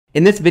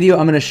In this video,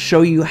 I'm going to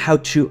show you how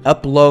to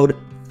upload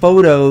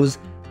photos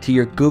to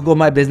your Google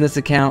My Business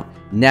account,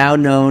 now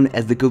known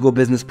as the Google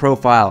Business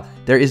Profile.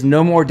 There is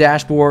no more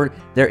dashboard.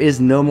 There is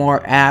no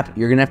more app.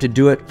 You're going to have to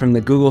do it from the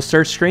Google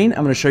search screen.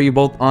 I'm going to show you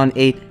both on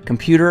a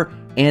computer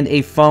and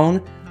a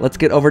phone. Let's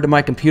get over to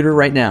my computer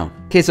right now.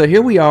 Okay, so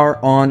here we are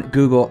on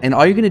Google, and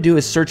all you're going to do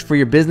is search for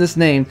your business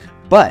name,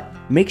 but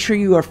make sure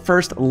you are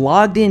first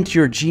logged into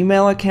your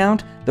Gmail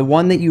account, the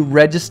one that you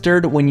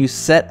registered when you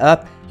set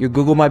up your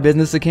Google My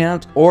Business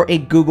account, or a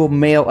Google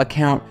Mail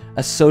account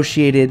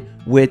associated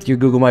with your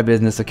Google My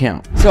Business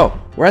account. So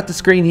we're at the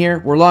screen here,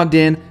 we're logged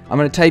in. I'm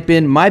going to type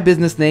in my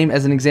business name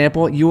as an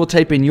example. You will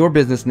type in your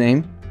business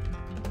name.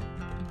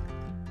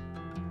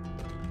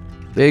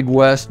 Big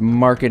West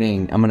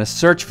Marketing. I'm going to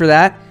search for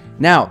that.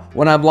 Now,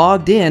 when I'm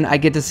logged in, I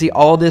get to see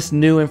all this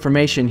new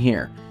information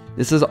here.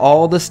 This is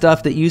all the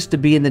stuff that used to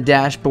be in the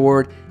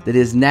dashboard that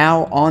is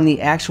now on the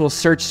actual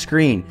search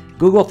screen.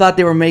 Google thought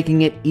they were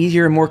making it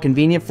easier and more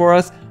convenient for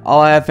us. All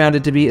I have found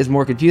it to be is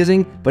more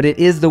confusing, but it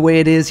is the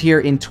way it is here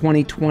in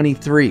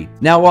 2023.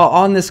 Now, while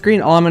on the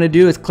screen, all I'm going to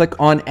do is click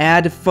on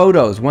Add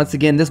Photos. Once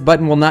again, this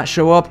button will not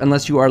show up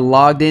unless you are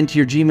logged into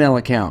your Gmail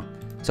account.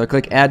 So I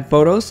click Add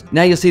Photos.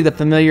 Now you'll see the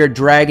familiar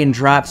drag and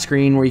drop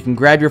screen where you can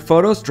grab your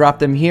photos, drop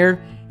them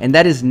here, and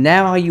that is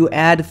now how you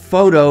add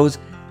photos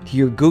to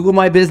your Google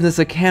My Business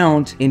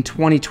account in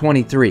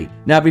 2023.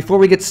 Now, before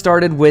we get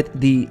started with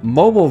the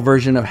mobile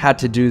version of how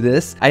to do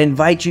this, I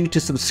invite you to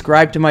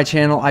subscribe to my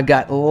channel. I've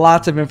got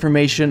lots of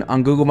information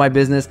on Google My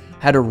Business,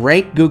 how to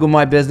rank Google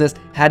My Business,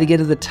 how to get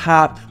to the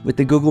top with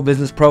the Google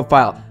Business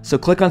Profile. So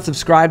click on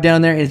subscribe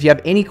down there, and if you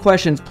have any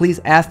questions,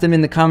 please ask them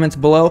in the comments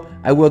below.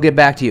 I will get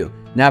back to you.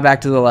 Now back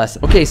to the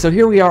lesson. Okay, so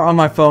here we are on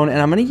my phone, and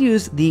I'm going to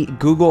use the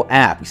Google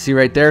app. You see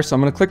right there? So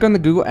I'm going to click on the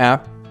Google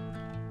app.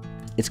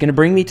 It's going to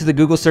bring me to the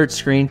Google search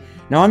screen.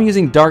 Now I'm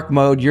using dark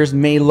mode. Yours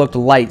may look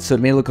light, so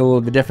it may look a little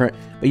bit different,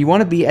 but you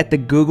want to be at the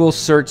Google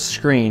search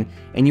screen,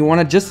 and you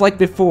want to, just like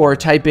before,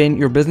 type in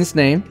your business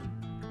name,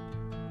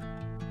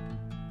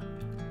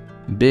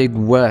 Big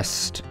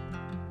West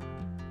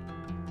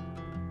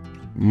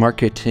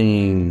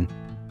Marketing,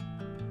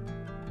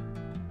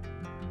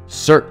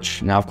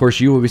 search. Now, of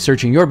course, you will be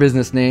searching your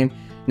business name.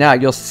 Now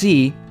you'll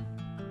see,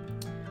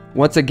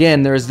 once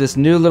again, there's this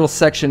new little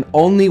section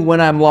only when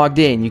I'm logged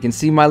in. You can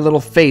see my little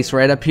face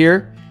right up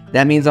here.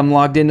 That means I'm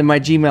logged into my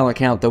Gmail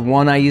account, the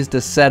one I used to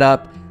set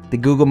up the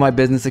Google My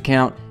Business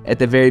account at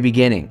the very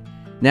beginning.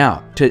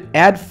 Now, to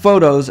add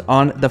photos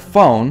on the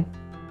phone,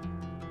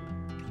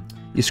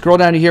 you scroll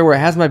down to here where it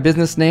has my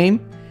business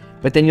name,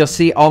 but then you'll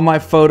see all my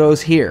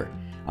photos here.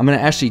 I'm going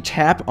to actually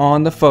tap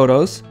on the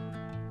photos,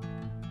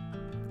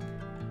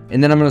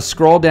 and then I'm going to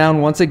scroll down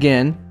once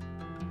again.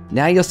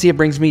 Now you'll see it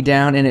brings me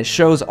down, and it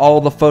shows all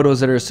the photos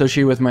that are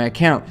associated with my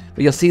account.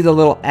 But you'll see the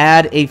little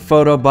Add a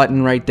Photo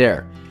button right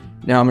there.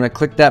 Now I'm going to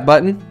click that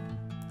button.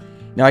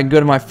 Now I can go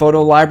to my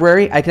photo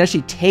library. I can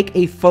actually take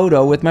a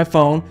photo with my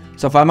phone.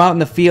 So if I'm out in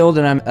the field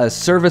and I'm a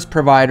service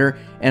provider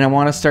and I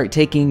want to start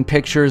taking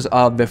pictures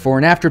of before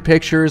and after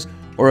pictures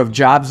or of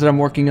jobs that I'm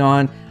working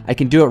on, I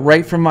can do it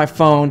right from my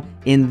phone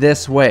in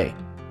this way.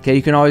 Okay,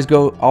 you can always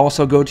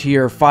also go to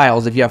your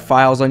files. If you have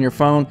files on your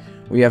phone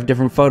where you have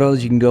different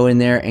photos, you can go in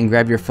there and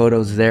grab your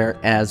photos there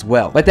as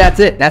well. But that's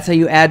it. That's how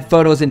you add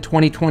photos in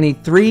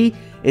 2023.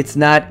 It's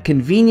not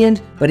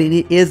convenient, but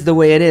it is the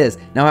way it is.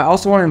 Now, I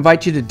also want to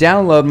invite you to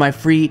download my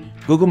free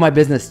Google My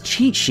Business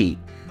cheat sheet.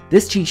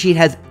 This cheat sheet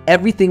has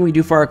everything we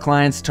do for our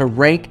clients to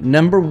rank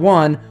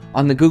 #1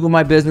 on the Google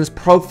My Business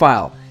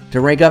profile, to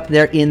rank up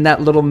there in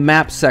that little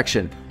map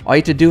section. All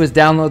you have to do is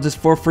download this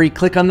for free.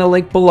 Click on the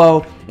link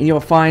below, and you'll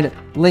find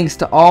links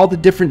to all the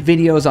different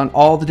videos on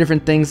all the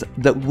different things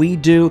that we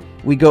do.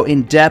 We go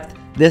in depth.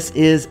 This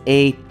is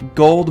a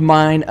gold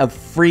mine of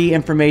free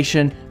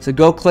information. So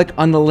go click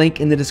on the link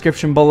in the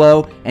description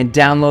below and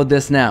download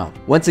this now.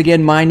 Once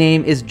again, my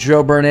name is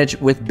Joe Burnich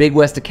with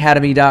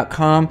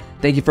BigWestAcademy.com.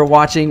 Thank you for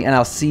watching, and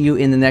I'll see you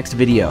in the next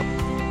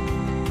video.